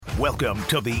Welcome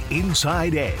to the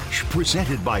Inside Edge,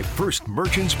 presented by First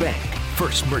Merchants Bank.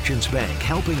 First Merchants Bank,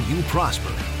 helping you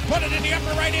prosper. Put it in the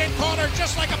upper right-hand corner,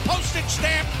 just like a postage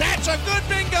stamp. That's a good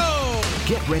bingo!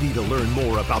 Get ready to learn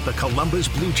more about the Columbus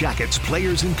Blue Jackets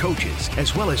players and coaches,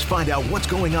 as well as find out what's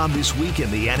going on this week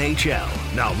in the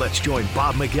NHL. Now let's join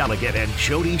Bob McElligott and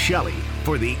Jody Shelley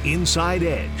for the Inside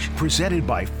Edge, presented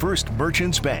by First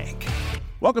Merchants Bank.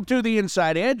 Welcome to the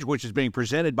Inside Edge, which is being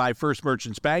presented by First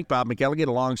Merchants Bank. Bob McElligott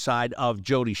alongside of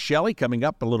Jody Shelley. Coming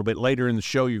up a little bit later in the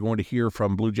show, you're going to hear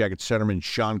from Blue Jackets centerman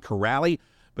Sean Kuraly.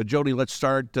 But, Jody, let's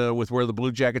start with where the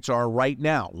Blue Jackets are right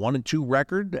now. 1-2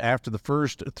 record after the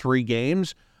first three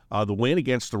games. The win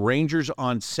against the Rangers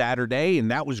on Saturday, and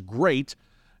that was great.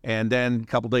 And then a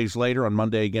couple days later on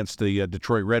Monday against the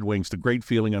Detroit Red Wings, the great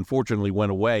feeling unfortunately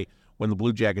went away when the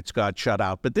Blue Jackets got shut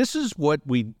out. But this is what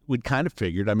we'd kind of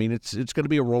figured. I mean, it's going to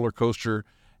be a roller coaster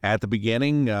at the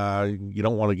beginning. You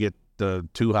don't want to get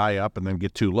too high up and then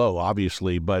get too low,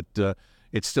 obviously. But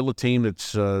it's still a team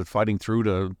that's fighting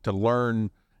through to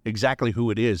learn exactly who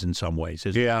it is in some ways.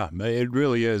 Yeah, it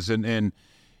really is. And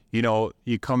you know,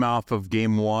 you come off of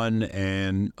game one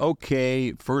and,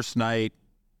 okay, first night,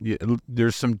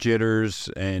 there's some jitters,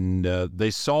 and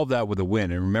they solved that with a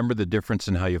win. And remember the difference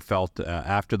in how you felt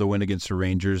after the win against the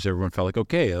Rangers. Everyone felt like,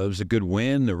 okay, it was a good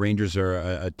win. The Rangers are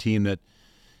a team that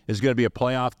is going to be a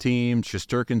playoff team.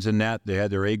 Shesterkin's in net. They had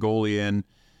their A goalie in,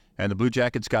 and the Blue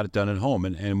Jackets got it done at home.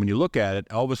 And when you look at it,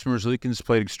 Elvis Merzlikins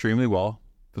played extremely well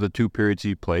for the two periods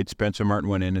he played. Spencer Martin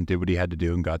went in and did what he had to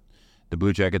do, and the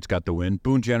Blue Jackets got the win.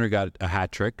 Boone Jenner got a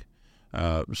hat trick.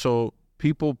 So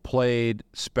people played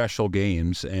special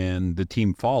games, and the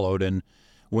team followed. And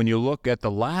when you look at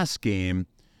the last game,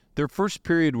 their first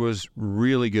period was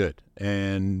really good.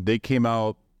 And they came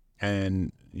out,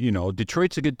 and, you know,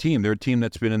 Detroit's a good team. They're a team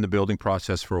that's been in the building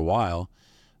process for a while.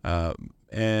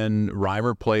 And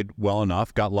Reimer played well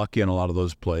enough, got lucky on a lot of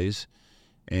those plays.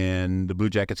 And the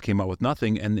Blue Jackets came out with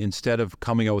nothing. And instead of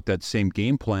coming out with that same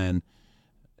game plan,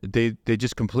 they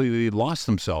just completely lost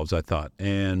themselves, I thought.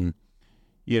 And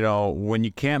you know, when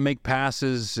you can't make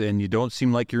passes and you don't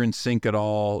seem like you're in sync at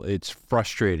all, it's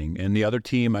frustrating. And the other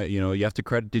team, you know, you have to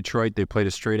credit Detroit. They played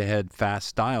a straight-ahead, fast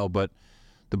style, but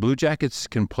the Blue Jackets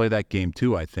can play that game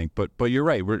too, I think. But you're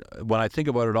right. When I think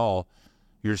about it all,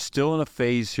 you're still in a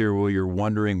phase here where you're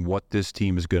wondering what this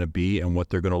team is going to be and what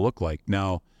they're going to look like.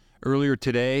 Now, earlier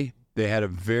today, they had a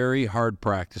very hard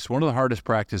practice, one of the hardest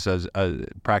practices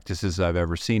I've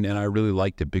ever seen, and I really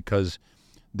liked it because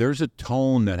there's a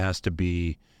tone that has to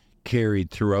be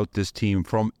carried throughout this team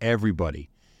from everybody.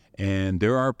 And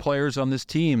there are players on this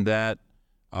team that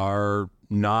are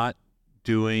not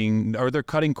doing, or they're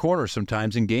cutting corners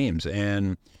sometimes in games.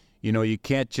 And, you know, you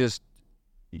can't just,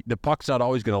 the puck's not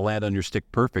always going to land on your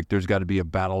stick perfect. There's got to be a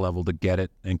battle level to get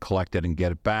it and collect it and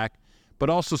get it back, but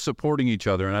also supporting each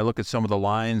other. And I look at some of the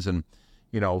lines, and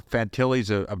you know, Fantilli's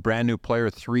a brand new player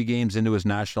 3 games into his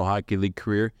National Hockey League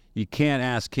career. You can't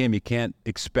ask him, you can't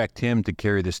expect him to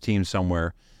carry this team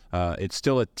somewhere. It's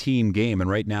still a team game, and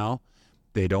right now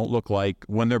they don't look like,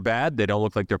 when they're bad, they don't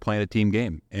look like they're playing a team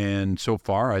game. And so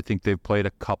far, I think they've played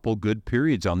a couple good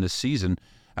periods on this season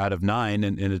out of 9,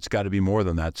 and it's got to be more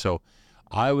than that. So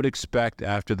I would expect,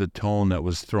 after the tone that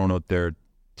was thrown out there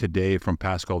today from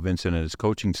Pascal Vincent and his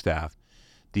coaching staff,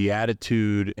 the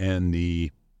attitude and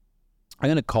the, I'm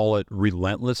going to call it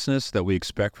relentlessness that we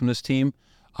expect from this team,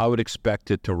 I would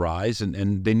expect it to rise.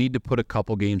 And they need to put a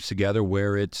couple games together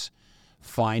where it's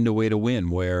find a way to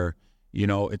win, where, you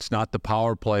know, it's not the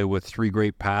power play with 3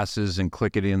 great passes and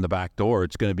click it in the back door.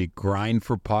 It's going to be grind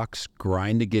for pucks,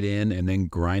 grind to get in, and then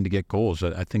grind to get goals.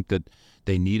 I think that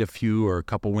they need a few or a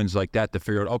couple wins like that to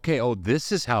figure out, okay,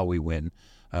 this is how we win.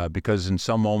 Because in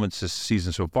some moments this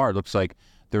season so far, it looks like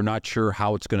they're not sure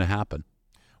how it's going to happen.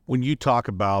 When you talk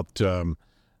about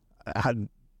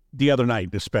the other night,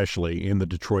 especially in the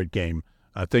Detroit game,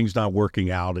 things not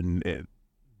working out, and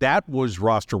that was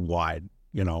roster wide.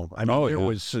 You know, I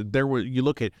mean, there were. You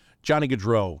look at Johnny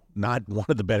Gaudreau, not one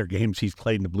of the better games he's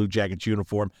played in the Blue Jackets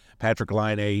uniform. Patrick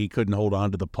Laine, he couldn't hold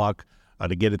on to the puck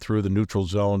to get it through the neutral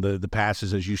zone. The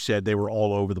passes, as you said, they were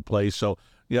all over the place. So,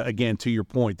 yeah, again, to your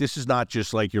point, this is not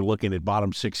just like you're looking at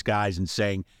bottom 6 guys and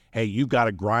saying, hey, you've got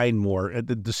to grind more.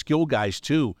 The skill guys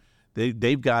too,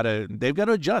 they've got to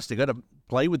adjust. They got to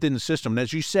play within the system, and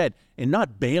as you said, and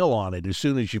not bail on it as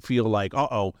soon as you feel like,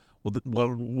 well,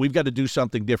 we've got to do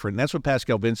something different. And that's what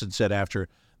Pascal Vincent said after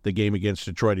the game against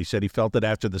Detroit. He said he felt that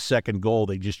after the second goal,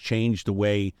 they just changed the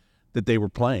way that they were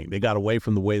playing. They got away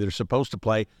from the way they're supposed to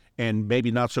play, and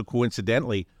maybe not so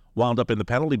coincidentally, wound up in the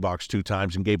penalty box 2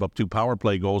 times and gave up 2 power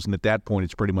play goals, and at that point,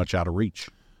 it's pretty much out of reach.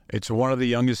 It's one of the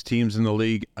youngest teams in the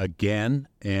league again,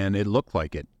 and it looked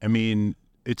like it. I mean,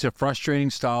 it's a frustrating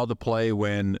style to play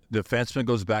when the defenseman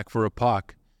goes back for a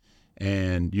puck,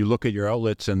 and you look at your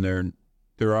outlets, and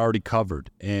they're already covered,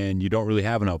 and you don't really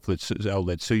have an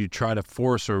outlet. So you try to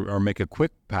force or make a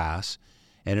quick pass,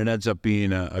 and it ends up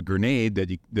being a grenade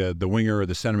that the winger or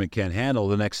the centerman can't handle.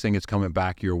 The next thing is coming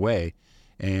back your way.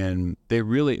 And they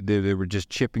were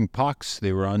just chipping pucks.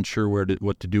 They were unsure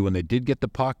what to do when they did get the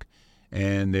puck,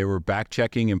 and they were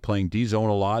back-checking and playing D-zone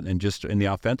a lot, and just in the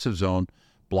offensive zone,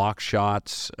 block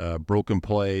shots, broken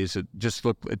plays. It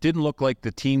didn't look like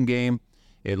the team game.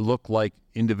 It looked like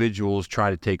individuals try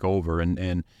to take over,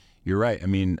 and you're right. I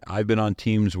mean, I've been on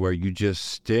teams where you just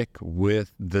stick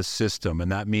with the system,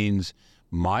 and that means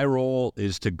my role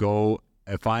is to go.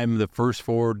 If I'm the first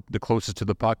forward, the closest to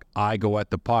the puck, I go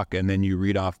at the puck, and then you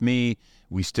read off me.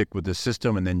 We stick with the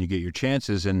system, and then you get your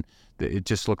chances. And it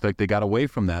just looked like they got away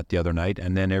from that the other night,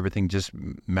 and then everything just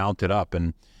mounted up.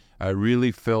 And I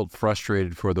really felt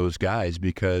frustrated for those guys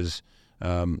because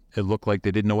it looked like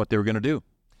they didn't know what they were going to do.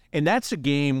 And that's a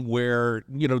game where,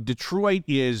 Detroit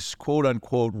is,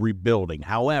 quote-unquote, rebuilding.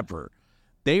 However,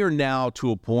 they are now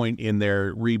to a point in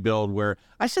their rebuild where,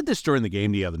 I said this during the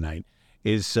game the other night,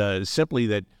 is simply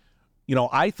that,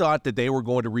 I thought that they were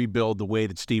going to rebuild the way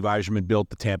that Steve Yzerman built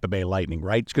the Tampa Bay Lightning,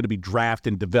 right? It's going to be draft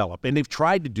and develop. And they've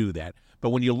tried to do that. But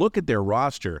when you look at their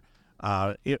roster,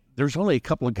 there's only a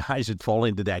couple of guys that fall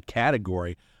into that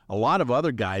category. A lot of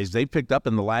other guys they picked up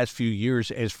in the last few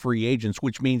years as free agents,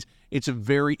 which means it's a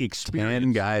very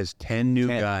experienced 10 new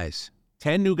guys.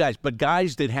 10 new guys, but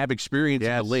guys that have experience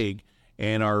in the league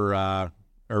and are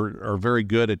very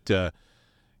good at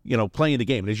playing the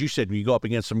game. And as you said, when you go up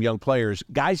against some young players,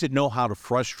 guys that know how to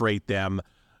frustrate them,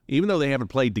 even though they haven't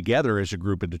played together as a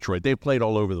group in Detroit, they've played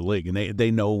all over the league, and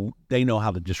they know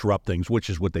how to disrupt things, which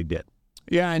is what they did.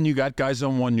 Yeah, and you got guys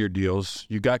on one-year deals.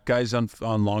 You got guys on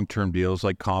long-term deals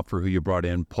like Comfer, who you brought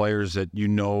in, players that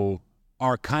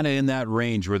are kind of in that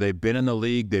range where they've been in the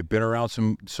league, they've been around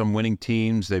some winning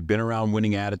teams, they've been around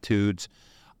winning attitudes.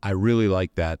 I really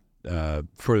like that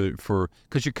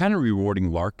because you're kind of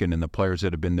rewarding Larkin and the players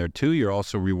that have been there too. You're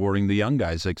also rewarding the young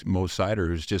guys like Mo Seider,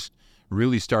 who's just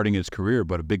really starting his career,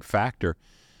 but a big factor.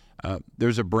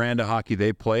 There's a brand of hockey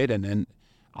they played, and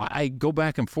I go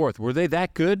back and forth. Were they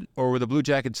that good, or were the Blue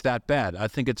Jackets that bad? I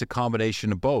think it's a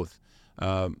combination of both.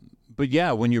 But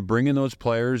yeah, when you're bringing those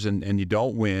players and you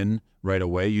don't win right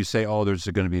away, you say, oh, there's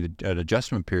going to be an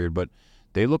adjustment period. But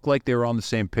they look like they were on the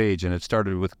same page, and it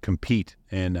started with compete.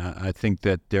 And I think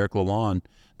that Derek Lalonde,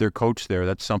 their coach there,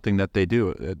 that's something that they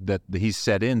do, that he's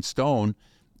set in stone,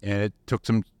 and it took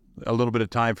a little bit of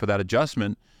time for that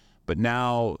adjustment. But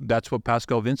now that's what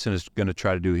Pascal Vincent is going to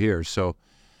try to do here. So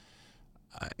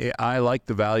I like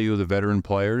the value of the veteran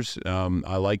players.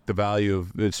 I like the value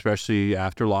of, especially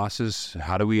after losses,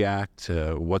 how do we act?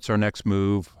 What's our next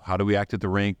move? How do we act at the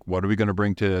rink? What are we going to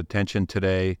bring to attention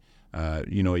today?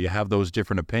 You have those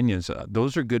different opinions.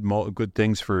 Those are good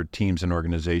things for teams and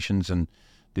organizations. And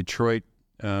Detroit,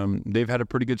 they've had a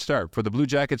pretty good start. For the Blue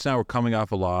Jackets now, we're coming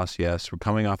off a loss, yes. We're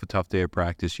coming off a tough day of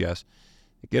practice, yes.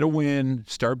 Get a win,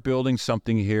 start building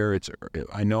something here.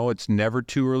 I know it's never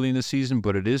too early in the season,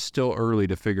 but it is still early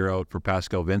to figure out for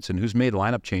Pascal Vincent, who's made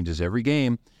lineup changes every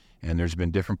game, and there's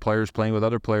been different players playing with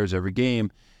other players every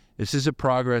game. This is a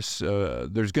progress.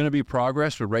 There's going to be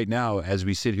progress, but right now, as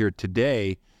we sit here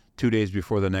today, 2 days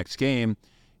before the next game,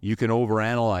 you can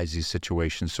overanalyze these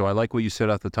situations. So I like what you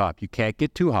said off the top. You can't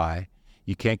get too high,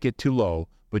 you can't get too low,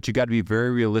 but you got to be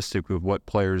very realistic with what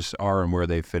players are and where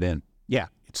they fit in. Yeah.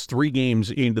 It's 3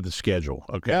 games into the schedule.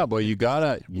 Okay. Yeah, but you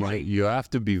have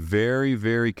to be very,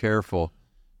 very careful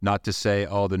not to say,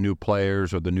 oh, the new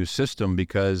players or the new system,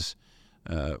 because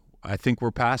I think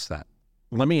we're past that.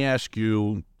 Let me ask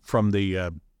you from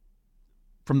the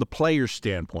player's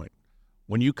standpoint,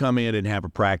 when you come in and have a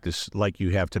practice like you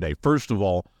have today, first of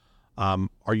all,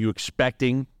 are you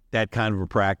expecting that kind of a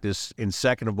practice? And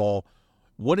second of all,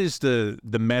 what is the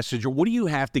message, or what do you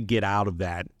have to get out of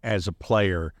that as a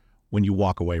player when you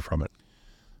walk away from it?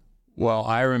 Well,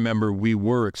 I remember we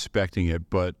were expecting it,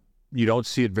 but you don't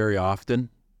see it very often.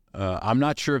 I'm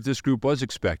not sure if this group was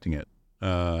expecting it.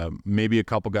 Maybe a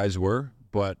couple guys were,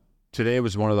 but today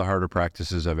was one of the harder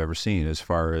practices I've ever seen as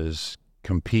far as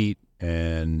compete,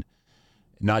 and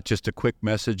not just a quick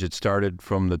message. It started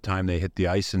from the time they hit the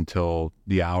ice until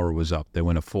the hour was up. They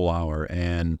went a full hour,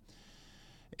 and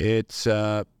it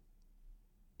should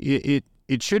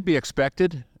be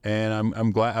expected. And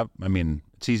I'm glad. I mean,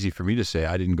 it's easy for me to say.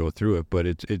 I didn't go through it, but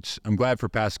I'm glad for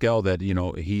Pascal that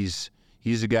he's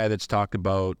a guy that's talked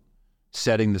about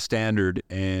setting the standard,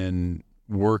 and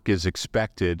work is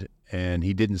expected, and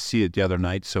he didn't see it the other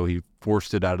night, so he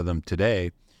forced it out of them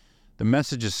today. The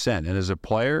message is sent, and as a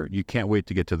player, you can't wait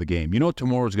to get to the game. You know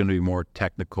tomorrow is going to be more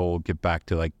technical, get back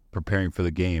to like preparing for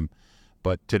the game,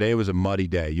 but today was a muddy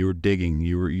day. You were digging.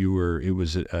 It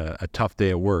was a tough day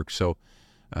at work, so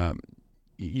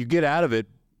you get out of it.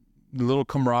 A little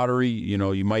camaraderie. You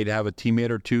know, you might have a teammate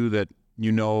or two that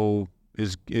you know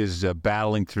is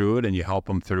battling through it, and you help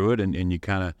them through it, and you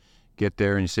kind of get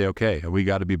there and you say, okay, we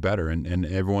got to be better, and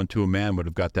everyone to a man would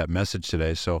have got that message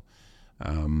today. So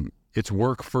it's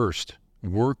work first.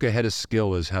 Work ahead of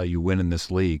skill is how you win in this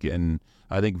league, and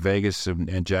I think Vegas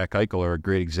and Jack Eichel are a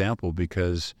great example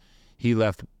because he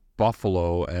left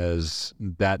Buffalo as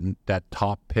that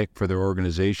top pick for their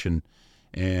organization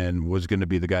and was going to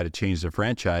be the guy to change the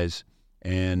franchise,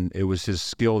 and it was his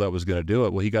skill that was going to do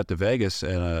it. Well, he got to Vegas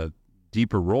in a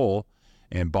deeper role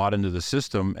and bought into the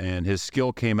system, and his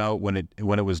skill came out when it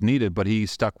was needed, but he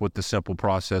stuck with the simple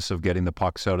process of getting the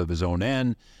pucks out of his own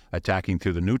end, attacking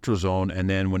through the neutral zone, and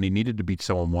then when he needed to beat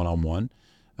someone one-on-one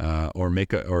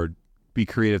or be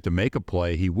creative to make a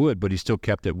play, he would, but he still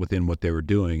kept it within what they were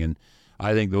doing. And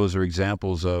I think those are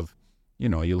examples of, you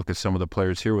know, you look at some of the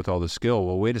players here with all the skill.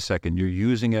 Well, wait a second, you're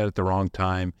using it at the wrong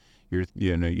time.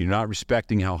 You're not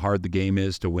respecting how hard the game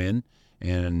is to win.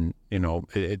 And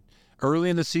early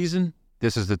in the season,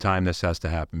 this is the time this has to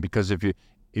happen, because if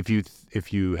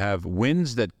you have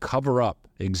wins that cover up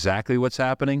exactly what's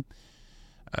happening,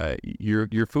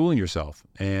 you're fooling yourself.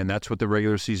 And that's what the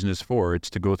regular season is for. It's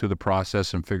to go through the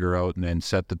process and figure out and then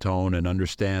set the tone and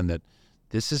understand that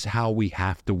this is how we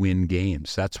have to win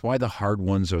games. That's why the hard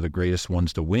ones are the greatest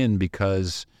ones to win,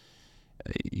 because,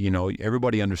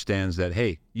 everybody understands that,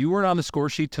 hey, you weren't on the score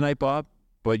sheet tonight, Bob,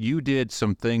 but you did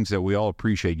some things that we all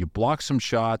appreciate. You blocked some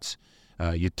shots.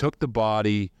 You took the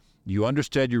body. You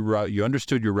understood your route. You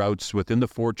understood your routes within the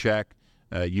forecheck.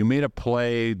 You made a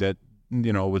play that,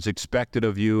 was expected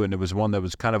of you, and it was one that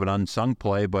was kind of an unsung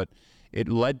play, but it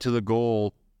led to the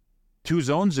goal 2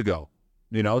 zones ago,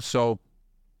 so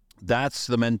that's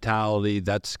the mentality.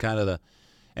 That's kind of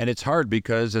and it's hard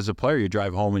because as a player, you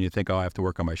drive home and you think, oh, I have to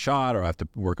work on my shot, or I have to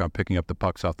work on picking up the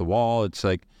pucks off the wall. It's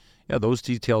like, yeah, those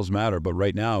details matter, but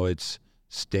right now it's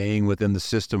staying within the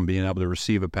system, being able to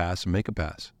receive a pass and make a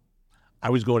pass. I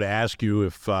was going to ask you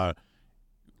if,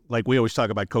 like we always talk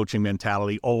about coaching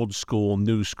mentality, old school,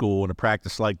 new school, in a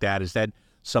practice like that, is that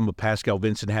some of Pascal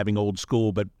Vincent having old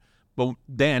school? But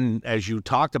then as you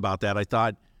talked about that, I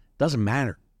thought, doesn't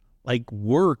matter. Like,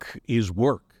 work is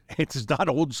work. It's not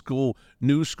old school,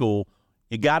 new school.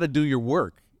 You got to do your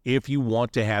work if you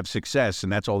want to have success,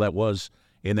 and that's all that was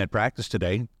in that practice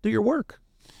today. Do your work.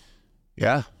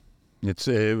 Yeah.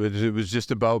 It was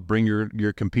just about bring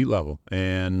your compete level,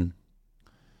 and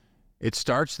it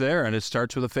starts there, and it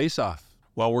starts with a face-off.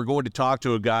 Well, we're going to talk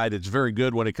to a guy that's very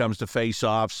good when it comes to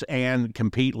face-offs and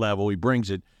compete level. He brings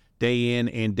it day in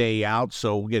and day out,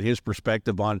 so we'll get his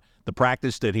perspective on the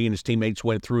practice that he and his teammates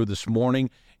went through this morning.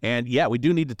 And, yeah, we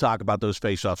do need to talk about those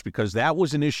face-offs because that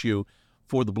was an issue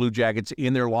for the Blue Jackets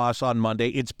in their loss on Monday.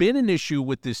 It's been an issue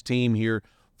with this team here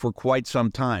for quite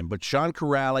some time, but Sean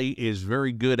Kuraly is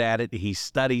very good at it. He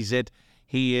studies it.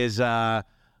 He is, I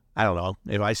don't know,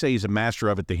 if I say he's a master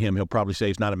of it to him, he'll probably say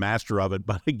he's not a master of it.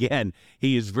 But again,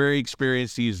 he is very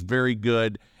experienced. He is very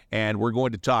good. And we're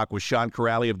going to talk with Sean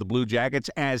Kuraly of the Blue Jackets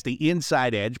as the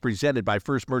Inside Edge presented by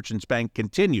First Merchants Bank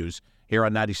continues here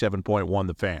on 97.1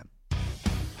 The Fan.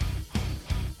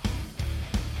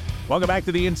 Welcome back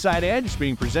to the Inside Edge,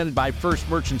 being presented by First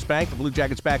Merchants Bank. The Blue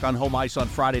Jackets back on home ice on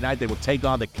Friday night. They will take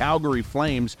on the Calgary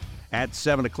Flames at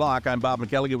 7 o'clock. I'm Bob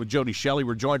McElligott with Jody Shelley.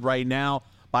 We're joined right now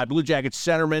by Blue Jackets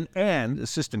centerman and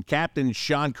assistant captain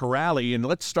Sean Kuraly. And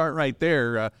let's start right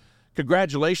there.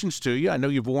 Congratulations to you. I know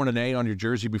you've worn an A on your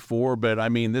jersey before, but, I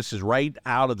mean, this is right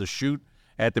out of the chute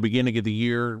at the beginning of the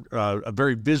year, a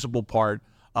very visible part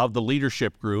of the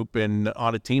leadership group. And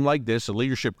on a team like this, a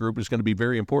leadership group is going to be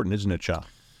very important, isn't it, Sean?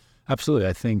 Absolutely.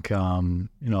 I think, I'm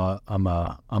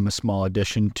a small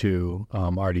addition to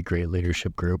already great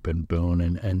leadership group and Boone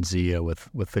and Zia with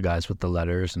the guys with the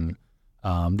letters. And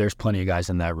there's plenty of guys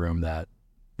in that room that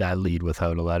lead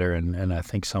without a letter. And I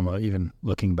think even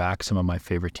looking back, some of my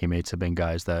favorite teammates have been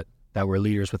guys that were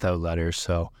leaders without letters.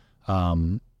 So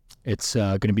it's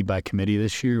going to be by committee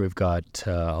this year. We've got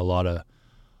a lot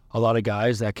of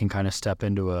guys that can kind of step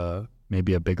into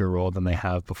maybe a bigger role than they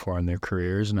have before in their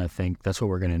careers. And I think that's what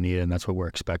we're going to need, and that's what we're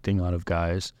expecting out of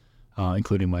guys,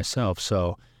 including myself.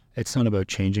 So it's not about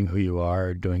changing who you are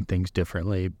or doing things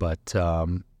differently, but,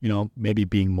 maybe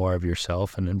being more of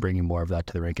yourself and then bringing more of that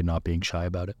to the rink and not being shy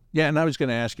about it. Yeah, and I was going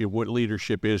to ask you what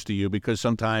leadership is to you, because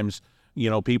sometimes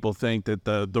people think that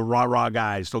the rah-rah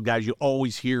guys, the guys you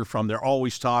always hear from, they're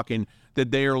always talking,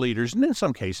 that they are leaders. And in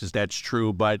some cases that's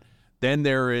true, but then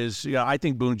there is, I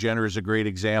think Boone Jenner is a great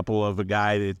example of a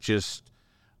guy that just,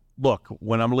 look,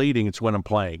 when I'm leading, it's when I'm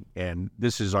playing, and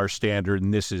this is our standard,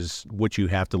 and this is what you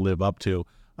have to live up to.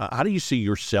 How do you see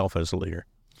yourself as a leader?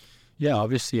 Yeah,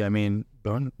 obviously, I mean,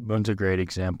 Boone's a great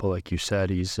example. Like you said,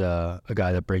 he's a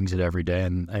guy that brings it every day,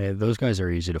 and those guys are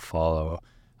easy to follow.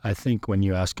 I think when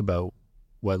you ask about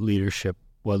what leadership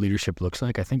looks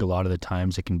like, I think a lot of the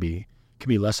times it can be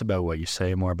less about what you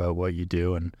say, more about what you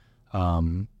do, and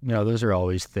those are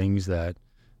always things that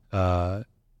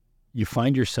you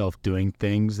find yourself doing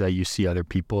things that you see other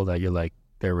people, that you like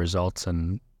their results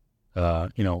and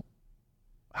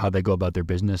how they go about their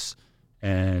business,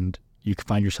 and you can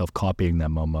find yourself copying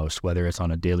them almost, whether it's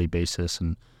on a daily basis.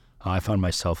 And I found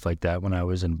myself like that when I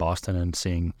was in Boston and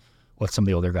seeing what some of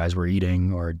the older guys were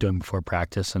eating or doing before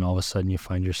practice, and all of a sudden you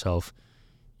find yourself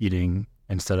eating,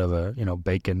 instead of a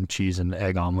bacon, cheese, and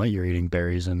egg omelet, you're eating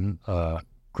berries and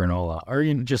granola, or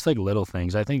just like little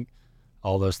things. I think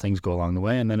all those things go along the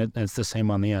way, and then it's the same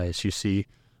on the ice. You see,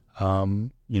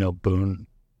 Boone,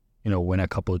 win a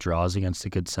couple of draws against a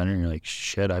good center, and you're like,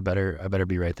 shit, I better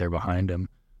be right there behind him.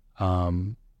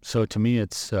 So to me,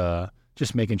 it's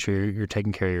just making sure you're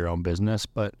taking care of your own business,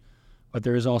 but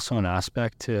there is also an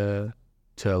aspect to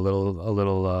a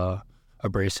little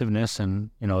abrasiveness,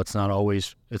 and it's not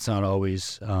always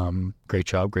great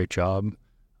job.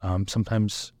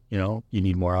 Sometimes you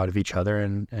need more out of each other,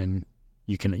 and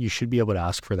you should be able to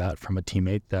ask for that from a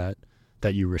teammate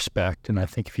that you respect. And I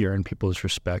think if you earn people's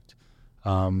respect,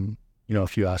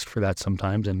 if you ask for that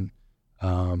sometimes, and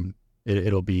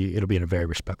it'll be in a very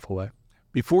respectful way.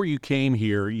 Before you came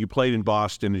here, you played in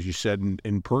Boston, as you said,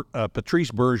 and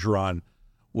Patrice Bergeron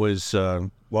was,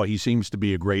 he seems to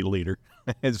be a great leader.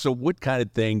 And so what kind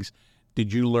of things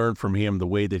did you learn from him, the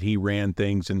way that he ran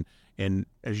things? And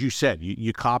as you said,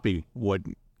 you copy what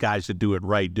guys that do it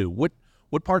right do. What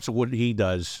parts of what he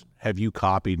does have you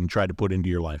copied and tried to put into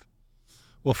your life?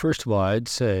 Well, first of all, I'd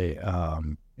say,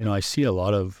 I see a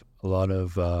lot of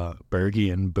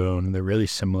Bergie and Boone. They're really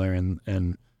similar,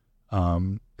 and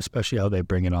especially how they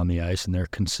bring it on the ice and their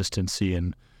consistency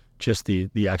and just the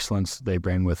excellence they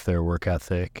bring with their work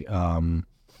ethic. And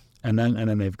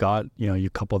then they've got, you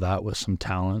couple that with some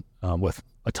talent, with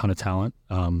a ton of talent,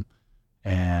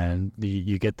 and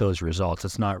you get those results.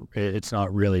 It's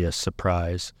not really a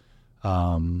surprise.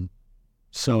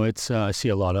 So it's I see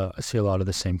a lot of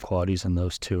the same qualities in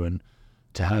those two, and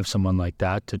to have someone like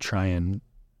that to try and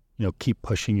keep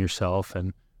pushing yourself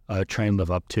and try and live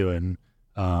up to, and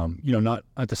not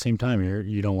at the same time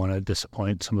you don't want to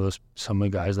disappoint some of the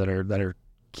guys that are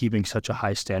keeping such a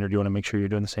high standard. You want to make sure you're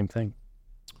doing the same thing.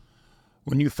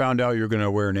 When you found out you were going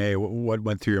to wear an A, what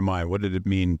went through your mind? What did it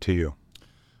mean to you?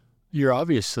 You're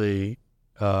obviously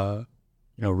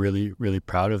really, really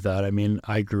proud of that. I mean,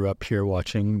 I grew up here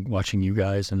watching you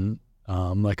guys, and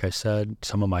like I said,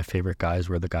 some of my favorite guys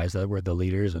were the guys that were the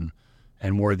leaders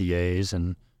and wore the A's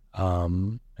and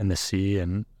the C,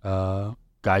 and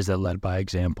guys that led by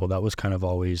example. That was kind of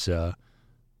always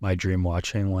my dream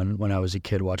watching when I was a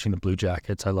kid, watching the Blue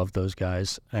Jackets. I loved those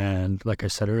guys. And like I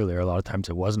said earlier, a lot of times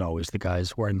it wasn't always the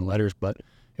guys wearing the letters, but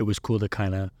it was cool to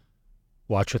kind of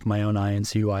watch with my own eye and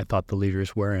see who I thought the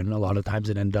leaders were. And a lot of times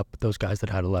it ended up with those guys that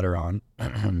had a letter on.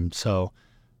 So,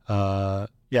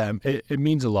 it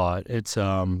means a lot. It's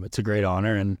a great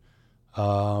honor and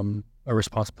a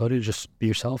responsibility to just be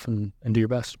yourself and do your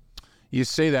best. You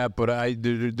say that, but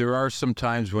there are some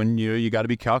times when you got to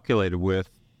be calculated with.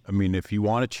 I mean, if you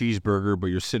want a cheeseburger, but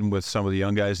you're sitting with some of the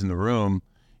young guys in the room,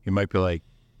 you might be like,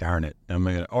 darn it.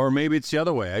 Or maybe it's the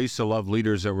other way. I used to love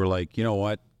leaders that were like, you know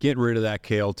what, get rid of that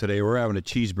kale today. We're having a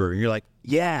cheeseburger. And you're like,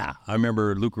 yeah. I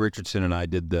remember Luke Richardson and I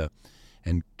did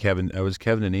Kevin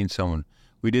and Ian someone.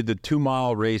 We did the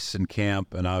 2-mile race in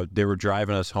camp, and they were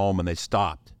driving us home, and they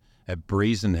stopped at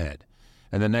Brazen Head.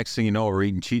 And the next thing you know, we're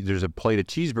eating cheese. There's a plate of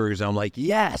cheeseburgers, and I'm like,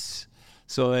 yes.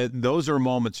 So those are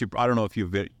moments. I don't know if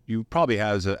you probably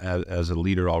have as a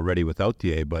leader already without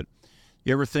the A, but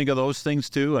you ever think of those things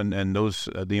too, and those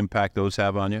the impact those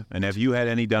have on you? And have you had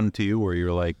any done to you where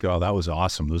you're like, oh, that was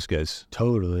awesome, those guys?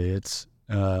 Totally. It's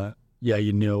like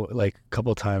a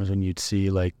couple of times when you'd see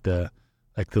like the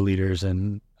leaders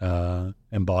in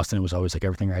Boston, it was always like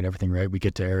everything right. We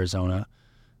get to Arizona,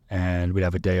 and we'd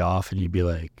have a day off, and they'd be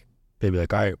like,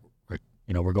 all right,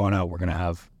 we're going out. We're gonna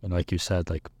have, and like you said,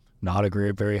 like not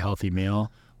a very healthy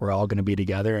meal. We're all gonna be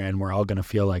together, and we're all gonna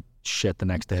feel like shit the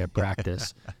next day at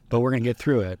practice, but we're gonna get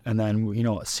through it. And then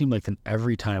it seemed like then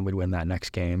every time we'd win that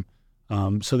next game.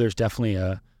 So there's definitely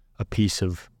a piece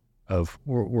of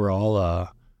we're all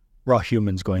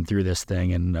humans going through this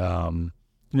thing, and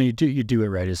you do it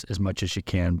right as much as you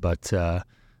can, but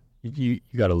you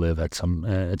got to live at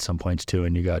some points too,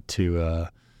 and you got to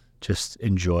just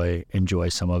enjoy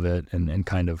some of it, and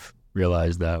kind of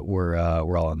realize that we're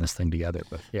all in this thing together.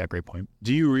 But yeah, great point.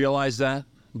 Do you realize that?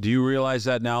 Do you realize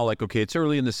that now? Like, okay, it's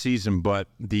early in the season, but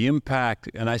the impact,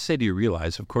 and I say, do you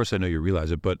realize? Of course I know you realize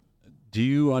it, but do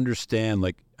you understand,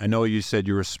 like, I know you said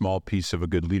you're a small piece of a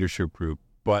good leadership group,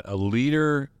 but a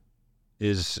leader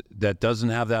that doesn't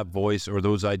have that voice or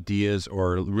those ideas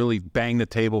or really bang the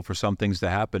table for some things to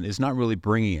happen is not really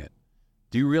bringing it.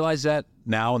 Do you realize that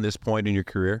now in this point in your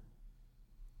career?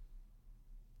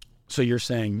 So you're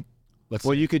saying...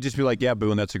 Well, you could just be like, yeah,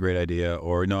 Boone, that's a great idea.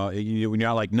 Or no, you're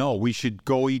not like, no, we should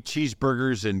go eat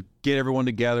cheeseburgers and get everyone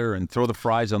together and throw the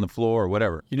fries on the floor or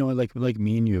whatever. You know, like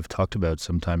me and you have talked about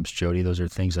sometimes, Jody, those are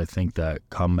things I think that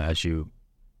come as you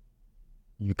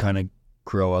kind of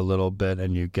grow a little bit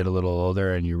and you get a little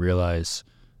older and you realize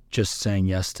just saying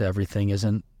yes to everything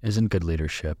isn't good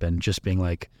leadership. And just being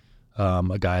like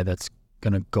a guy that's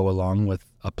going to go along with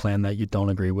a plan that you don't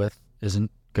agree with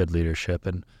isn't good leadership.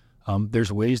 And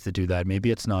there's ways to do that.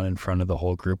 Maybe it's not in front of the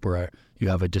whole group where you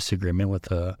have a disagreement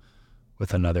with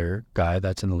another guy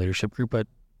that's in the leadership group.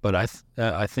 But I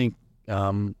think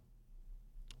there's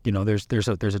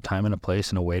a time and a place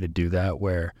and a way to do that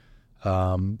where,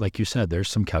 like you said, there's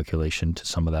some calculation to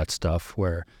some of that stuff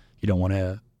where you don't want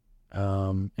to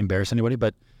embarrass anybody,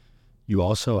 but you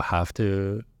also have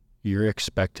to. You're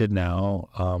expected now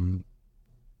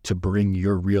to bring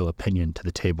your real opinion to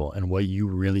the table, and what you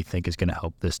really think is going to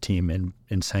help this team. And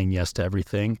saying yes to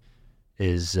everything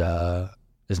is not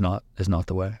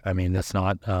the way. I mean, that's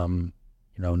not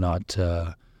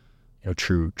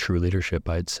true leadership,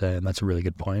 I'd say. And that's a really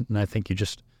good point. And I think you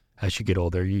just, as you get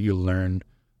older, you learn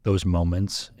those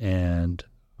moments and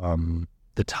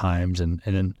the times and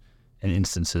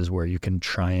instances where you can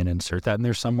try and insert that. And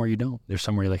there's some where you don't. There's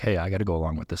some where you're like, hey, I got to go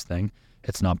along with this thing.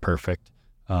 It's not perfect.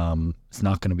 It's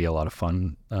not going to be a lot of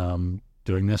fun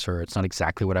doing this, or it's not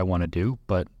exactly what I want to do,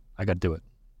 but I got to do it.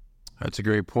 That's a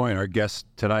great point. Our guest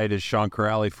tonight is Sean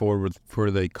Kuraly, forward for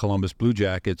the Columbus Blue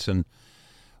Jackets. And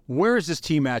where is this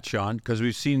team at, Sean? Because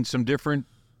we've seen some different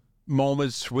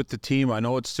moments with the team. I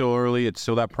know it's still early. It's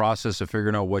still that process of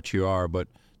figuring out what you are. But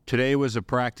today was a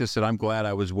practice that I'm glad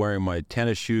I was wearing my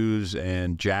tennis shoes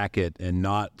and jacket and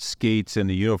not skates and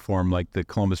a uniform like the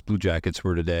Columbus Blue Jackets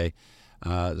were today.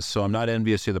 So I'm not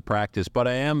envious of the practice, but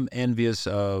I am envious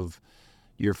of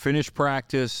your finished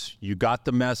practice. You got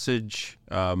the message.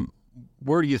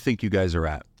 Where do you think you guys are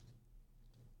at?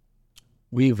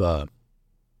 We've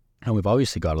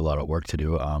obviously got a lot of work to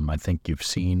do. I think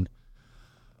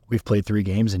we've played 3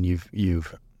 games, and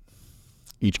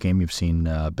each game you've seen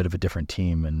a bit of a different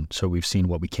team, and so we've seen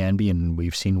what we can be, and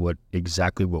we've seen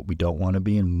exactly what we don't want to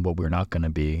be and what we're not going to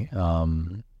be.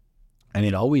 And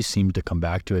it always seems to come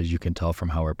back to, as you can tell from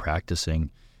how we're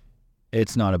practicing,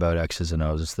 it's not about X's and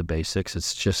O's. It's the basics.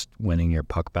 It's just winning your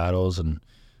puck battles. And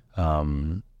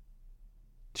like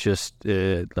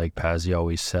Pazzi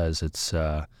always says, it's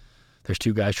there's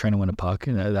 2 guys trying to win a puck,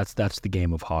 and that's the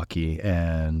game of hockey.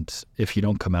 And if you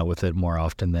don't come out with it more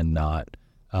often than not,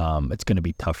 it's going to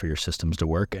be tough for your systems to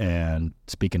work. And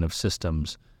speaking of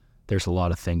systems, there's a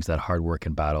lot of things that hard work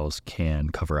and battles can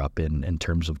cover up in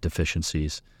terms of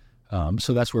deficiencies.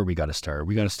 So that's where we got to start.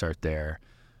 We got to start there.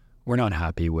 We're not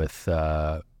happy with 2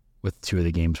 of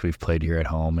the games we've played here at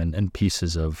home and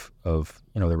pieces of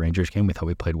the Rangers game. We thought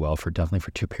we played well definitely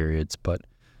for 2 periods, but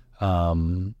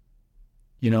it's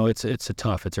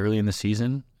tough. It's early in the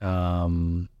season,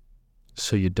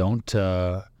 so you don't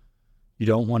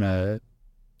want to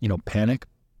panic.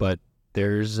 But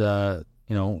there's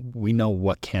we know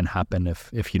what can happen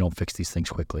if you don't fix these things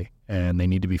quickly, and they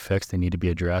need to be fixed. They need to be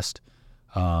addressed.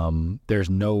 There's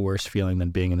no worse feeling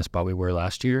than being in the spot we were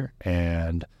last year,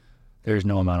 and there's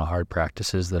no amount of hard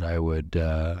practices that I would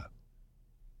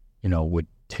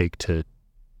take to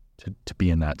be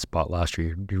in that spot last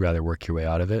year. You'd rather work your way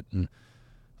out of it. And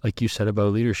like you said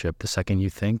about leadership, the second you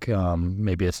think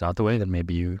maybe it's not the way, then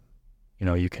maybe you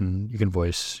can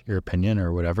voice your opinion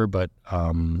or whatever. But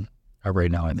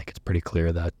right now, I think it's pretty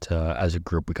clear that as a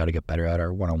group, we got to get better at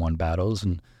our one-on-one battles,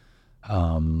 and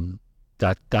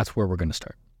that's where we're going to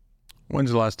start.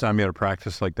 When's the last time you had a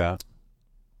practice like that?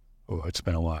 Oh, it's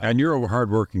been a while. And you're a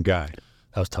hard-working guy.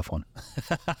 That was a tough one.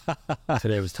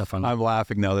 Today was a tough one. I'm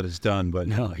laughing now that it's done, but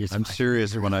no, I'm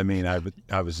serious when I mean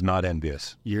I was not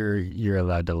envious. You're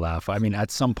allowed to laugh. I mean, at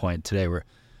some point today, we're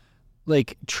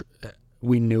like,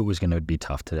 we knew it was going to be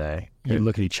tough today. You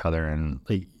look at each other and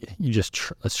like, you just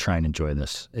let's try and enjoy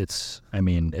this. It's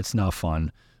not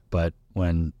fun, but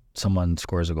when someone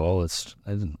scores a goal,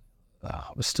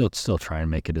 still try and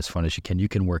make it as fun as you can. You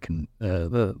can work in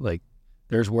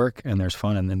there's work and there's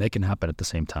fun, and then they can happen at the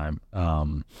same time.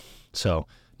 So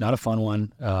not a fun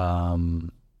one,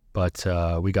 but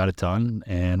we got it done,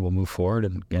 and we'll move forward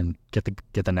and get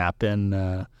the nap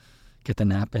in. Get the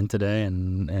nap in today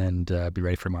and be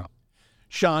ready for tomorrow.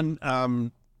 Sean,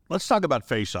 let's talk about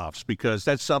face-offs, because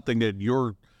that's something that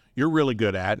you're really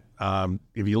good at.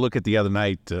 If you look at the other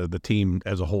night, the team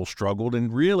as a whole struggled,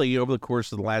 and really over the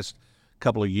course of the last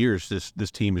couple of years,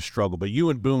 this team has struggled. But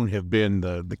you and Boone have been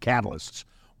the catalysts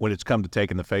when it's come to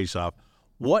taking the face-off.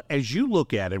 What, as you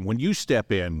look at it, when you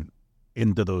step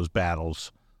into those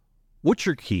battles, what's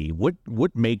your key?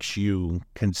 What makes you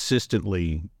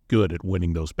consistently good at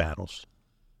winning those battles?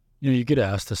 You get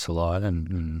asked this a lot,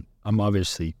 and I'm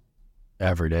obviously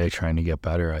every day trying to get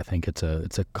better. I think it's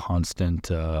a constant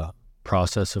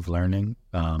process of learning.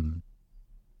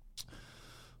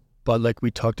 But like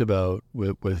we talked about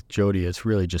with Jody, it's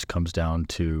really just comes down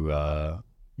to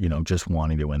just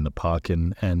wanting to win the puck,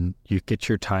 and you get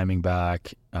your timing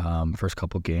back. First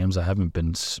couple games, I haven't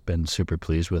been super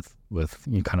pleased with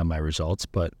kind of my results,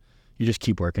 but you just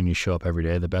keep working. You show up every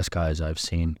day. The best guys I've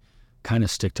seen kind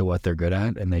of stick to what they're good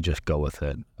at, and they just go with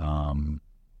it.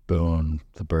 Boone,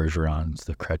 the Bergerons,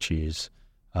 the Krejcis,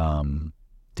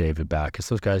 David Backes,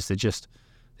 those guys, they just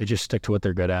stick to what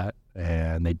they're good at,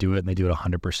 and they do it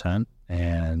 100%.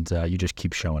 And you just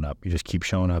keep showing up. You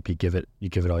give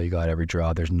it all you got every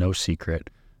draw. There's no secret.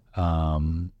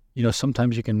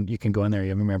 Sometimes you can go in there. I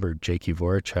remember Jakey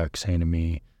Voracek saying to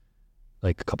me,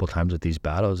 like a couple times at these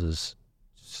battles, is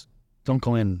don't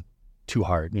go in too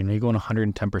hard. You go in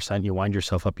 110%, you wind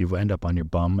yourself up, you end up on your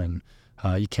bum, and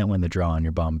you can't win the draw on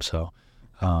your bum. So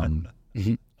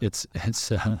it's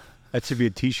that should be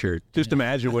a T-shirt. Just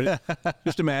imagine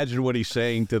what he's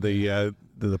saying to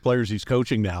the players he's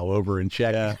coaching now over in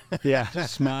Czech. Yeah.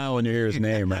 Just smile when you hear his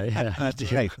name, right? Yeah.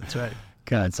 That's right. That's right.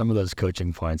 God, some of those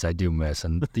coaching points I do miss,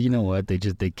 and you know what?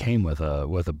 They came with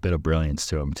a bit of brilliance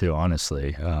to them too.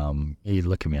 Honestly, he'd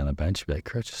look at me on the bench, be like,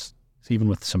 "Kurt, just even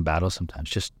with some battles, sometimes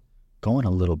just going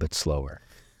a little bit slower.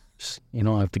 Just, you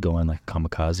don't have to go in like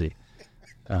kamikaze."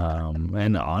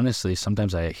 And honestly,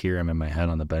 sometimes I hear him in my head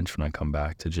on the bench when I come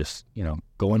back to just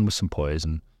go in with some poise,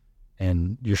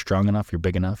 and you're strong enough, you're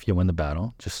big enough, you win the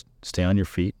battle. Just stay on your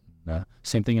feet.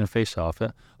 Same thing in a face-off.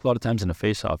 A lot of times in a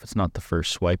face-off, it's not the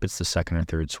first swipe, it's the second or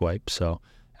third swipe. So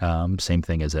same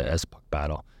thing as a puck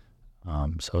battle.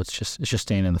 So it's just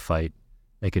staying in the fight,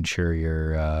 making sure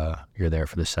you're there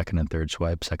for the second and third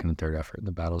swipe, second and third effort.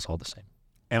 The battle's all the same.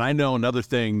 And I know another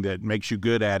thing that makes you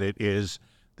good at it is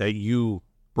that you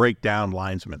break down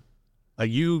linesmen.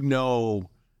 You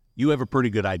have a pretty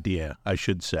good idea, I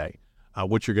should say,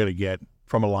 what you're going to get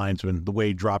from a linesman, the way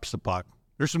he drops the puck.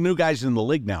 There's some new guys in the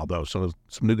league now, though, so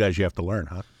some new guys you have to learn,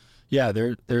 huh? Yeah,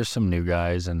 there's some new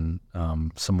guys and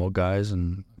some old guys,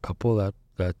 and a couple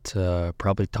that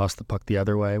probably toss the puck the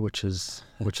other way, which is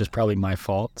probably my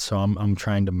fault. So I'm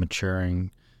trying to mature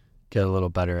and get a little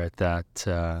better at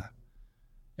that.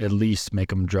 At least make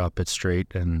them drop it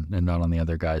straight and not on the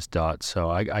other guy's dot. So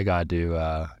I got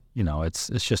to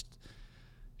it's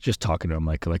just talking to them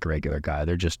like a regular guy.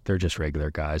 They're just regular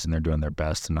guys, and they're doing their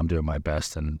best, and I'm doing my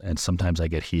best, and sometimes I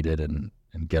get heated and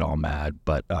get all mad,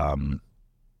 but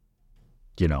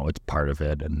it's part of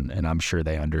it, and I'm sure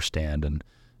they understand and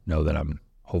know that I'm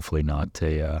hopefully not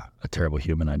a terrible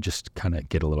human. I just kind of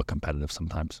get a little competitive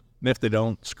sometimes. And if they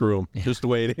don't, screw them. Yeah. Just the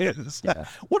way it is. Yeah.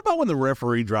 What about when the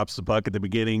referee drops the puck at the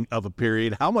beginning of a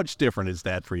period? How much different is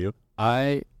that for you?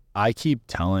 I keep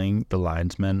telling the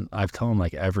linesmen, I've told them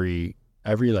like every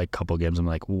like couple games, I'm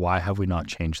like, why have we not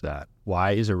changed that?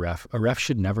 Why is a ref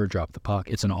should never drop the puck?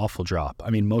 It's an awful drop.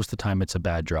 I mean, most of the time it's a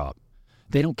bad drop.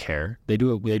 They don't care. They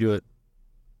do it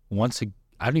once.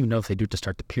 I don't even know if they do it to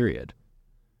start the period.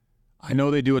 I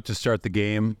know they do it to start the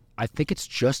game. I think it's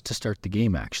just to start the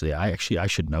game, actually. I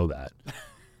should know that.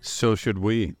 So should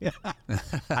we.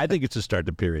 I think it's to start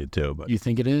the period too. But you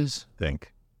think it is?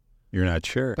 You're not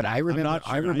sure. But I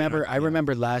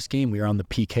remember last game we were on the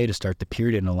PK to start the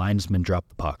period, and the linesman dropped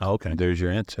the puck. Oh, okay. There's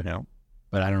your answer. Yeah.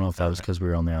 But I don't know if that was because we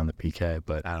were only on the PK.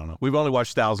 But I don't know. We've only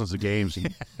watched thousands of games.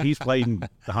 He's played in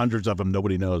hundreds of them.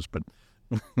 Nobody knows. But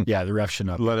yeah, the refs should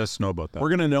not. Let us know about that. We're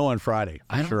going to know on Friday.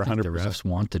 I don't think 100%. The refs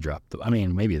want to drop I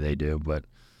mean, maybe they do, but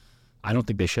I don't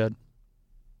think they should.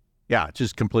 Yeah, it's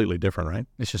just completely different, right?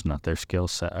 It's just not their skill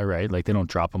set, right? Like, they don't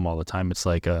drop them all the time. It's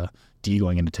like a D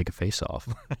going in to take a face-off.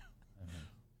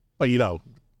 Well,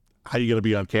 how are you going to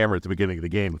be on camera at the beginning of the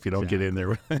game if you don't get in there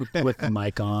with the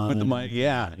mic on? With the mic,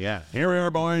 yeah. Here we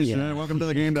are, boys. Yeah. Welcome to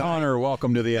the game. Connor,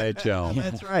 welcome to the IHL.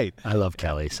 That's right. I love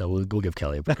Kelly, so we'll give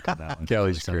Kelly a break on that one.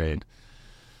 Kelly's great.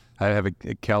 I have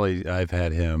Kelly. I've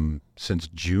had him since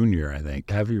junior, I think.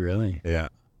 Have you really? Yeah.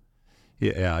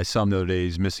 I saw him the other day.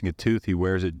 He's missing a tooth. He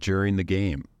wears it during the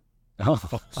game.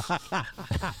 Oh,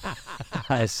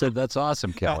 I said, "That's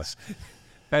awesome, Kelly."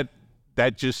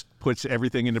 That just puts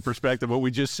everything into perspective. What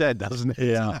we just said, doesn't it?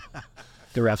 yeah.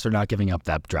 The refs are not giving up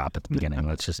that drop at the beginning.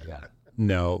 Let's just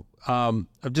No. I'm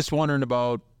just wondering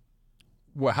about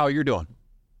how you're doing.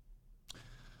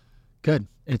 Good.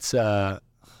 It's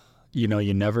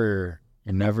you never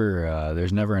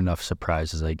there's never enough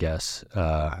surprises, I guess.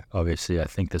 Obviously, I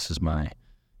think this is my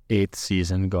 8th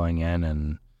season going in,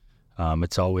 and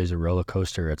it's always a roller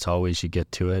coaster. It's always you get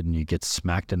to it and you get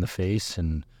smacked in the face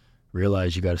and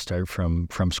realize you got to start from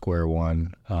square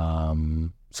one.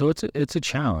 So it's a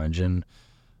challenge, and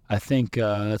I think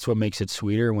that's what makes it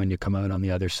sweeter when you come out on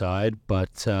the other side.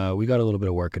 But we got a little bit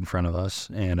of work in front of us,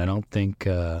 and I don't think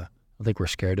we're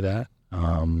scared of that.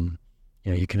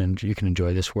 You can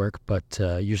enjoy this work, but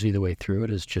usually the way through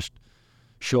it is just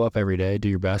show up every day, do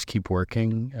your best, keep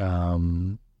working,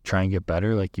 try and get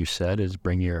better. Like you said, is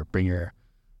bring your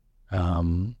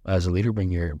as a leader,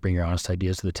 bring your honest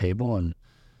ideas to the table and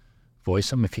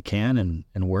voice them if you can, and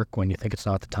work when you think it's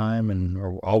not the time,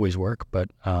 or always work.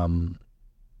 But so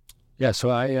it's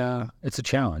a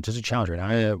challenge. It's a challenge right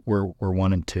now. We're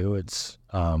 1-2. It's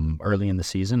early in the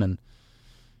season, and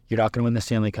you're not going to win the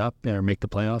Stanley Cup or make the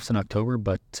playoffs in October,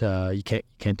 but you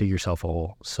can't do yourself a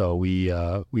hole. So we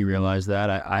realize that.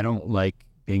 I don't like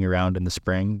being around in the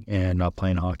spring and not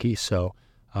playing hockey. So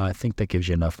I think that gives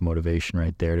you enough motivation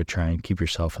right there to try and keep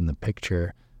yourself in the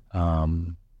picture.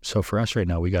 So for us right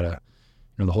now, we got to,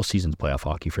 the whole season's playoff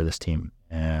hockey for this team,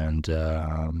 and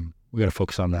we got to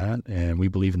focus on that. And we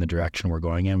believe in the direction we're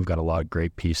going in. We've got a lot of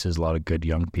great pieces, a lot of good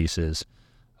young pieces.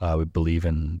 We believe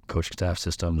in coaching staff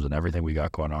systems and everything we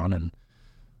got going on, and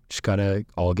just got to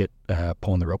all get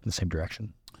pulling the rope in the same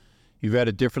direction. You've had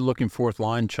a different looking fourth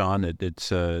line, Sean.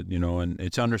 It's and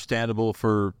it's understandable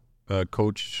for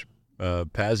Coach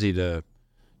Pazzi to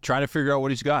try to figure out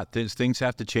what he's got. Things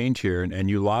have to change here, and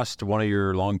you lost one of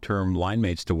your long-term line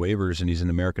mates to waivers, and he's in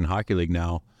the American Hockey League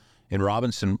now in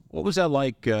Robinson. What was that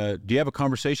like? Do you have a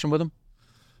conversation with him?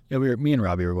 Yeah, me and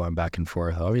Robbie were going back and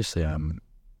forth. Obviously, I'm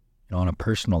on a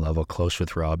personal level close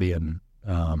with Robbie, and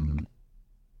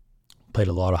played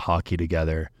a lot of hockey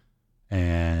together.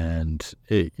 And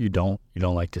you don't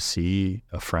like to see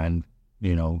a friend,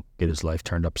 get his life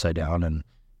turned upside down,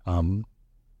 and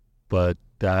but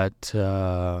that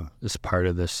is part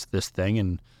of this thing.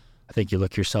 And I think you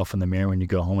look yourself in the mirror when you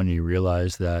go home and you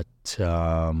realize that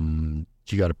you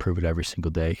got to prove it every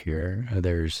single day here.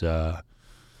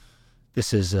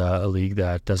 This is a league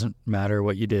that doesn't matter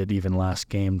what you did, even last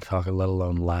game, let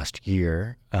alone last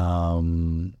year.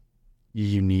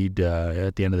 You need,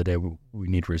 at the end of the day, we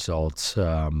need results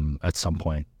at some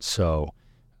point. So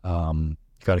you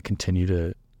got to continue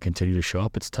to show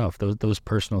up. It's tough. Those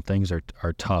personal things are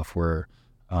tough. Where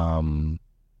that's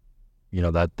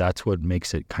what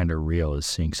makes it kind of real, is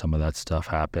seeing some of that stuff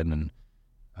happen,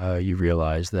 and you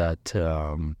realize that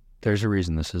there's a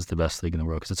reason this is the best league in the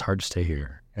world, because it's hard to stay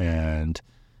here. And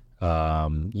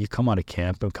you come out of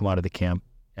the camp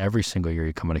every single year.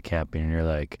 You come out of camp and you're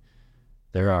like,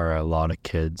 there are a lot of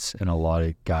kids and a lot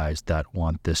of guys that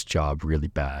want this job really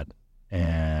bad,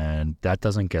 and that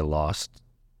doesn't get lost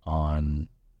on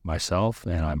myself,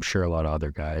 and I'm sure a lot of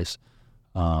other guys.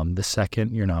 The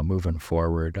second you're not moving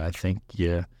forward, I think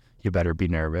you better be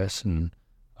nervous. And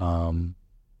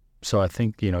so I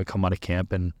think come out of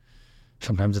camp, and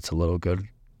sometimes it's a little good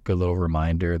little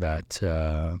reminder that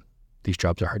these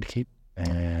jobs are hard to keep,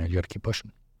 and you got to keep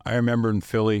pushing. I remember in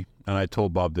Philly, and I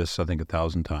told Bob this I think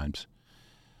 1,000 times.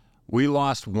 We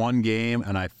lost one game,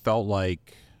 and I felt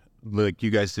like you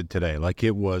guys did today. Like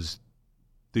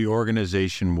the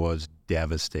organization was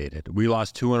devastated. We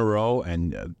lost 2 in a row,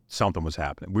 and something was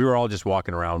happening. We were all just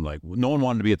walking around like no one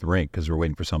wanted to be at the rink because we're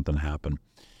waiting for something to happen.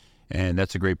 And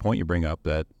that's a great point you bring up,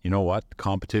 that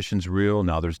competition's real.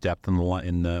 Now there's depth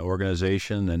in the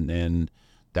organization, and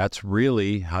that's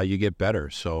really how you get better.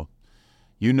 So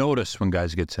you notice when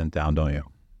guys get sent down, don't you?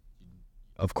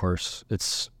 Of course,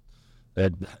 it's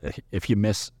if you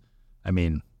miss, I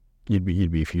mean, you'd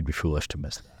be foolish to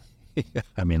miss that. Yeah.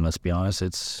 I mean, let's be honest.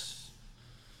 It's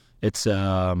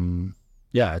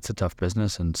a tough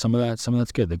business, and some of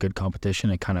that's good. The good competition,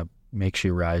 it kind of makes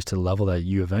you rise to the level that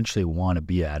you eventually want to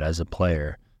be at as a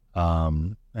player.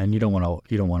 And you don't want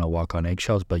to walk on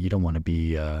eggshells, but you don't want to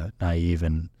be naive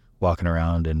and walking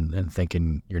around and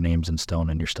thinking your name's in stone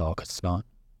in your stall, because it's not.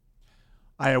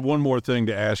 I have one more thing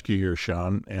to ask you here,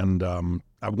 Sean. And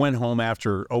I went home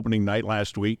after opening night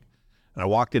last week, and I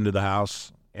walked into the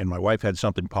house, and my wife had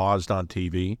something paused on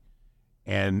TV,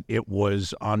 and it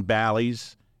was on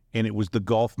Bally's, and it was the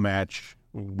golf match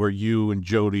where you and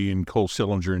Jody and Cole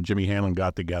Sillinger and Jimmy Hanlon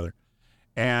got together.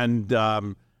 And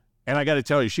I got to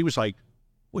tell you, she was like,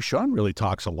 well, Sean really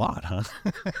talks a lot, huh?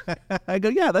 I go,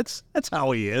 yeah, that's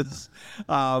how he is.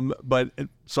 But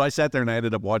so I sat there and I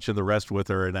ended up watching the rest with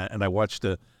her, and I watched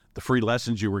the free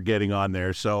lessons you were getting on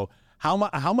there. So how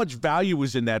much value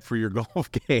was in that for your golf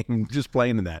game, just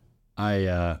playing in that?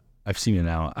 I've seen it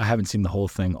now. I haven't seen the whole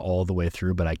thing all the way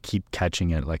through, but I keep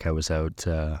catching it. Like I was out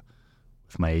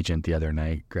with my agent the other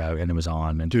night, and it was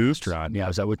on. And Dubes? Yeah, I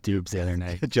was out with Dubes the other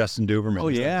night. Justin Duberman. Oh,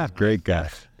 yeah. Great guy.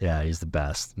 Yeah, he's the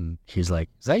best. And he's like,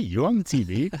 is that you on the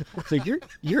TV? It's like,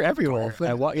 you're everywhere.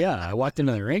 I walked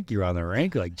into the rink, you're on the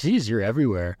rink. Like, geez, you're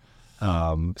everywhere.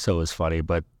 So it was funny.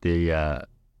 But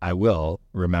I will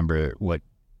remember what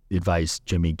advice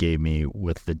Jimmy gave me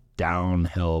with the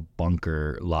downhill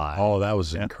bunker lie. Oh, that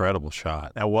was an incredible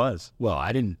shot. That was. Well,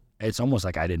 I didn't. It's almost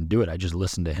like I didn't do it. I just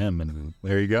listened to him, and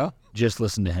there you go. Just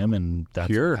listened to him, and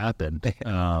that's what happened.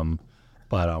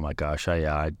 But oh my gosh,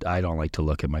 I don't like to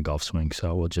look at my golf swing,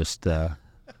 so we'll just.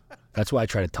 That's why I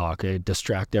try to talk,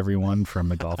 distract everyone from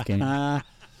the golf game.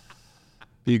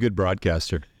 Be a good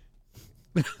broadcaster.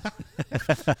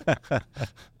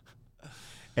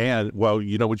 And well,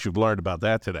 you know what you've learned about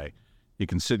that today. You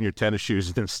can sit in your tennis shoes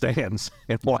in the stands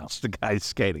and watch the guys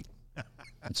skating.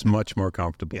 It's much more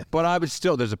comfortable. Yeah. But I would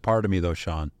still, there's a part of me though,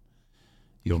 Sean.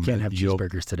 You can't have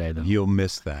cheeseburgers today, though. You'll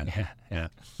miss that. Yeah.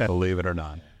 Believe it or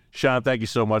not. Sean, thank you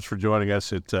so much for joining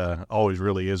us. It always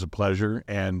really is a pleasure,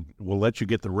 and we'll let you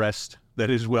get the rest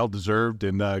that is well-deserved,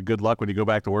 and good luck when you go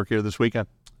back to work here this weekend.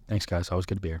 Thanks, guys. Always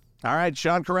good to be here. All right,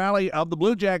 Sean Kuraly of the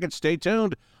Blue Jackets. Stay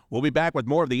tuned. We'll be back with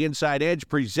more of the Inside Edge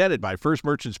presented by First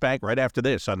Merchants Bank right after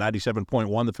this on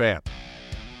 97.1 The Fan.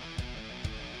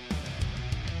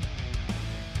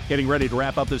 Getting ready to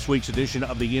wrap up this week's edition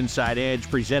of the Inside Edge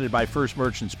presented by First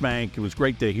Merchants Bank. It was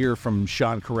great to hear from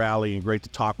Sean Kuraly and great to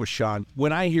talk with Sean.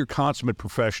 When I hear consummate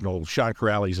professional, Sean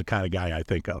Kuraly is the kind of guy I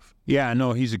think of. Yeah,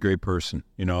 no, he's a great person,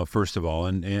 first of all.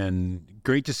 And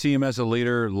great to see him as a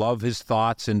leader, love his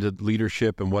thoughts into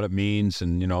leadership and what it means.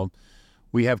 And,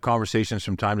 we have conversations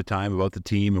from time to time about the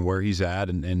team and where he's at.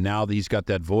 And now that he's got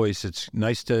that voice, it's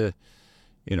nice to,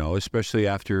 especially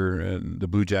after the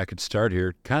Blue Jackets start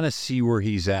here, kind of see where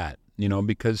he's at,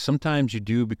 because sometimes you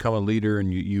do become a leader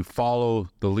and you follow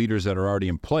the leaders that are already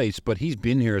in place, but he's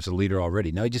been here as a leader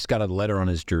already. Now he just got a letter on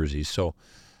his jersey. So,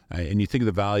 and you think of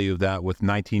the value of that with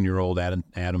 19-year-old Adam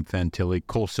Fantilli,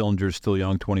 Cole Sillinger is still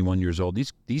young, 21 years old.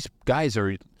 These guys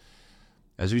are,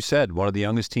 as we said, one of the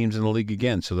youngest teams in the league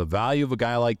again. So the value of a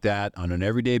guy like that on an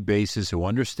everyday basis who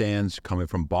understands, coming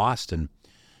from Boston,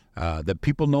 that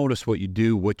people notice what you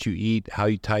do, what you eat, how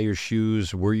you tie your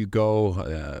shoes, where you go,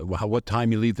 what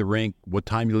time you leave the rink, what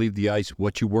time you leave the ice,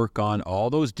 what you work on,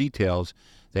 all those details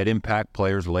that impact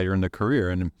players later in their career.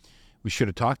 And we should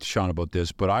have talked to Sean about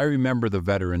this, but I remember the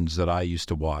veterans that I used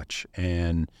to watch,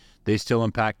 and they still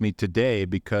impact me today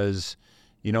because,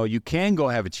 you can go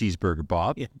have a cheeseburger,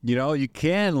 Bob. Yeah. You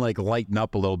can lighten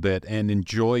up a little bit and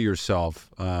enjoy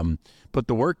yourself, put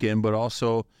the work in, but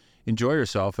also enjoy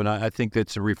yourself. And I think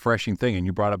that's a refreshing thing. And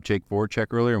you brought up Jake Voracek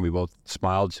earlier, and we both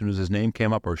smiled as soon as his name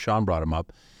came up, or Sean brought him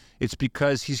up. It's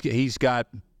because he's got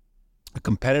a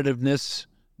competitiveness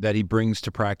that he brings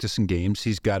to practice and games.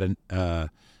 He's got an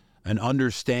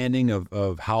understanding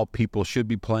of how people should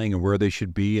be playing and where they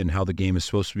should be and how the game is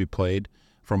supposed to be played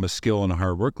from a skill and a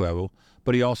hard work level.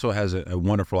 But he also has a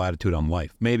wonderful attitude on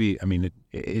life.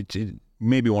 It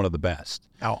maybe one of the best.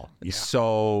 Oh, yeah.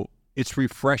 So it's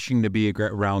refreshing to be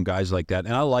around guys like that.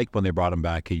 And I liked when they brought him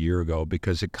back a year ago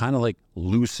because it kind of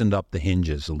loosened up the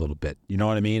hinges a little bit. You know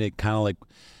what I mean? It kind of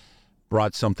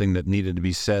brought something that needed to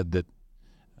be said, that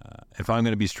if I'm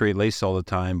going to be straight-laced all the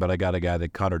time, but I got a guy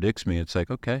that contradicts me, it's like,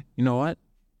 okay, you know what?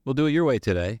 We'll do it your way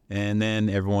today. And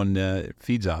then everyone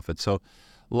feeds off it. So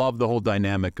love the whole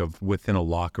dynamic of within a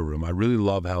locker room. I really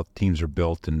love how teams are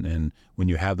built, and when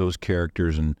you have those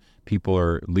characters and people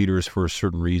are leaders for a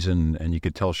certain reason, and you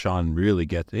could tell Sean really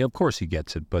gets it. Of course he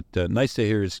gets it, but nice to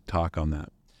hear his talk on that.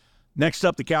 Next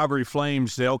up, the Calgary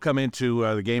Flames. They'll come into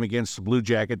the game against the Blue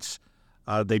Jackets.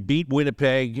 They beat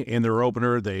Winnipeg in their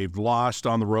opener. They've lost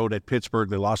on the road at Pittsburgh.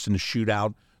 They lost in the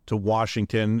shootout to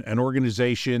Washington, an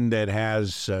organization that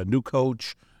has a new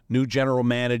coach, new general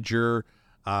manager,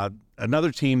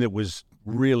 another team that was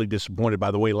really disappointed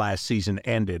by the way last season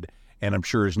ended, and I'm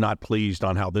sure is not pleased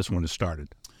on how this one has started.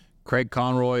 Craig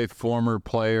Conroy, former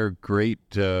player, great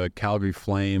Calgary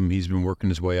Flame. He's been working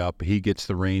his way up. He gets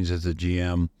the reins as the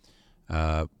GM.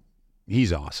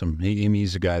 He's awesome.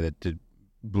 He's a guy that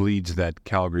bleeds that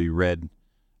Calgary red.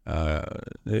 I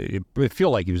feel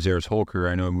like he was there his whole career.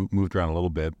 I know he moved around a little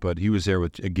bit, but he was there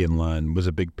with Iginla and was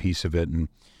a big piece of it. And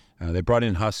they brought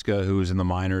in Huska, who was in the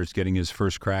minors, getting his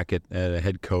first crack at a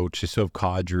head coach. They still have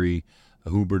Kadri,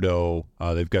 Huberdeau.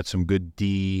 They've got some good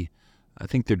D. I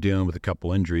think they're dealing with a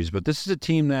couple injuries, but this is a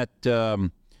team that,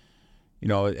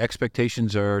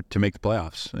 expectations are to make the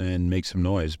playoffs and make some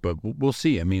noise, but we'll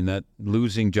see. I mean, that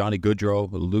losing Johnny Gaudreau,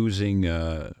 losing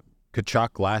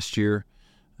Tkachuk last year,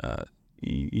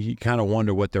 you kind of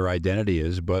wonder what their identity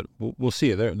is, but we'll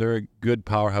see. They're a good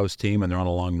powerhouse team, and they're on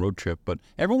a long road trip, but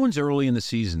everyone's early in the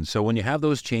season, so when you have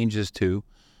those changes too,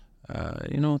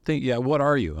 what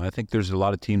are you? I think there's a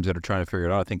lot of teams that are trying to figure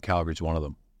it out. I think Calgary's one of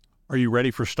them. Are you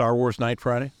ready for Star Wars Night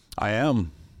Friday? I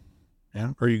am.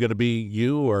 Yeah. Are you going to be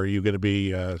you, or are you going to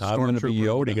be I'm going to be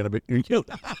Yoda. Are you going to be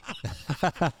Yoda?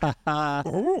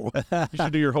 You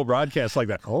should do your whole broadcast like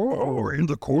that. We're in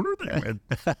the corner there.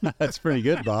 That's pretty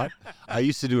good, Bob. I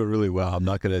used to do it really well. I'm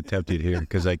not going to attempt it here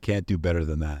because I can't do better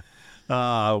than that.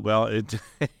 Well,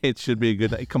 it should be a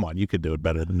good night. Come on, you could do it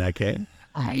better than that, Kay.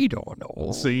 I don't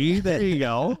know. See, there you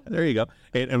go. There you go.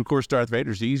 And of course, Darth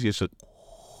Vader's the easiest.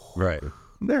 Right.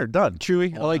 They're done.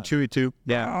 Chewie. I like Chewie too.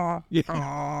 Yeah.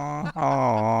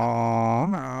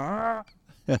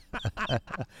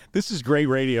 This is great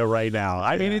radio right now.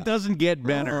 I mean, it doesn't get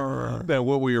better than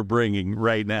what we are bringing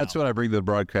right now. That's what I bring to the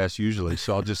broadcast usually,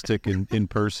 so I'll just stick in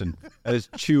person. That is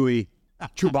Chewie.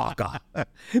 Chewbacca.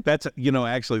 That's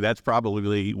actually that's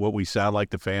probably what we sound like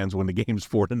to fans when the game's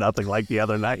 4-0 like the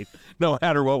other night. No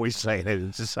matter what we say,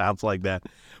 it just sounds like that.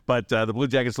 But the Blue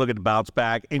Jackets looking to bounce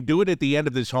back and do it at the end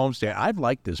of this homestand. I've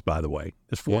liked this, by the way.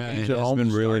 This 4 games at home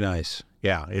been really nice.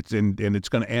 Yeah, it's and it's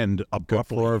going to end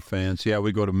abruptly. Good for our fans. Yeah,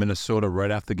 we go to Minnesota right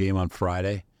after the game on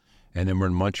Friday, and then we're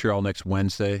in Montreal next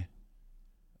Wednesday.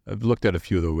 I've looked at a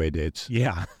few of the away dates.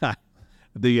 Yeah,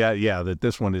 that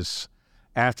this one is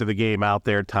after the game out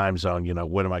there, time zone.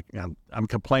 What am I? I'm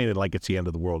complaining like it's the end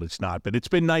of the world. It's not, but it's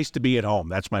been nice to be at home.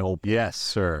 That's my hope. Yes,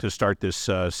 sir. To start this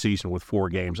season with 4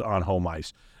 games on home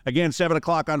ice. Again, 7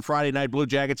 o'clock on Friday night, Blue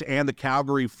Jackets and the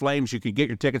Calgary Flames. You can get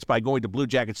your tickets by going to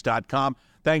BlueJackets.com.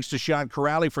 Thanks to Sean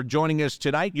Kuraly for joining us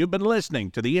tonight. You've been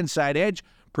listening to The Inside Edge,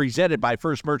 presented by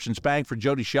First Merchants Bank. For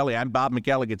Jody Shelley, I'm Bob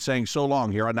McElligott saying so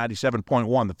long here on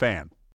 97.1 The Fan.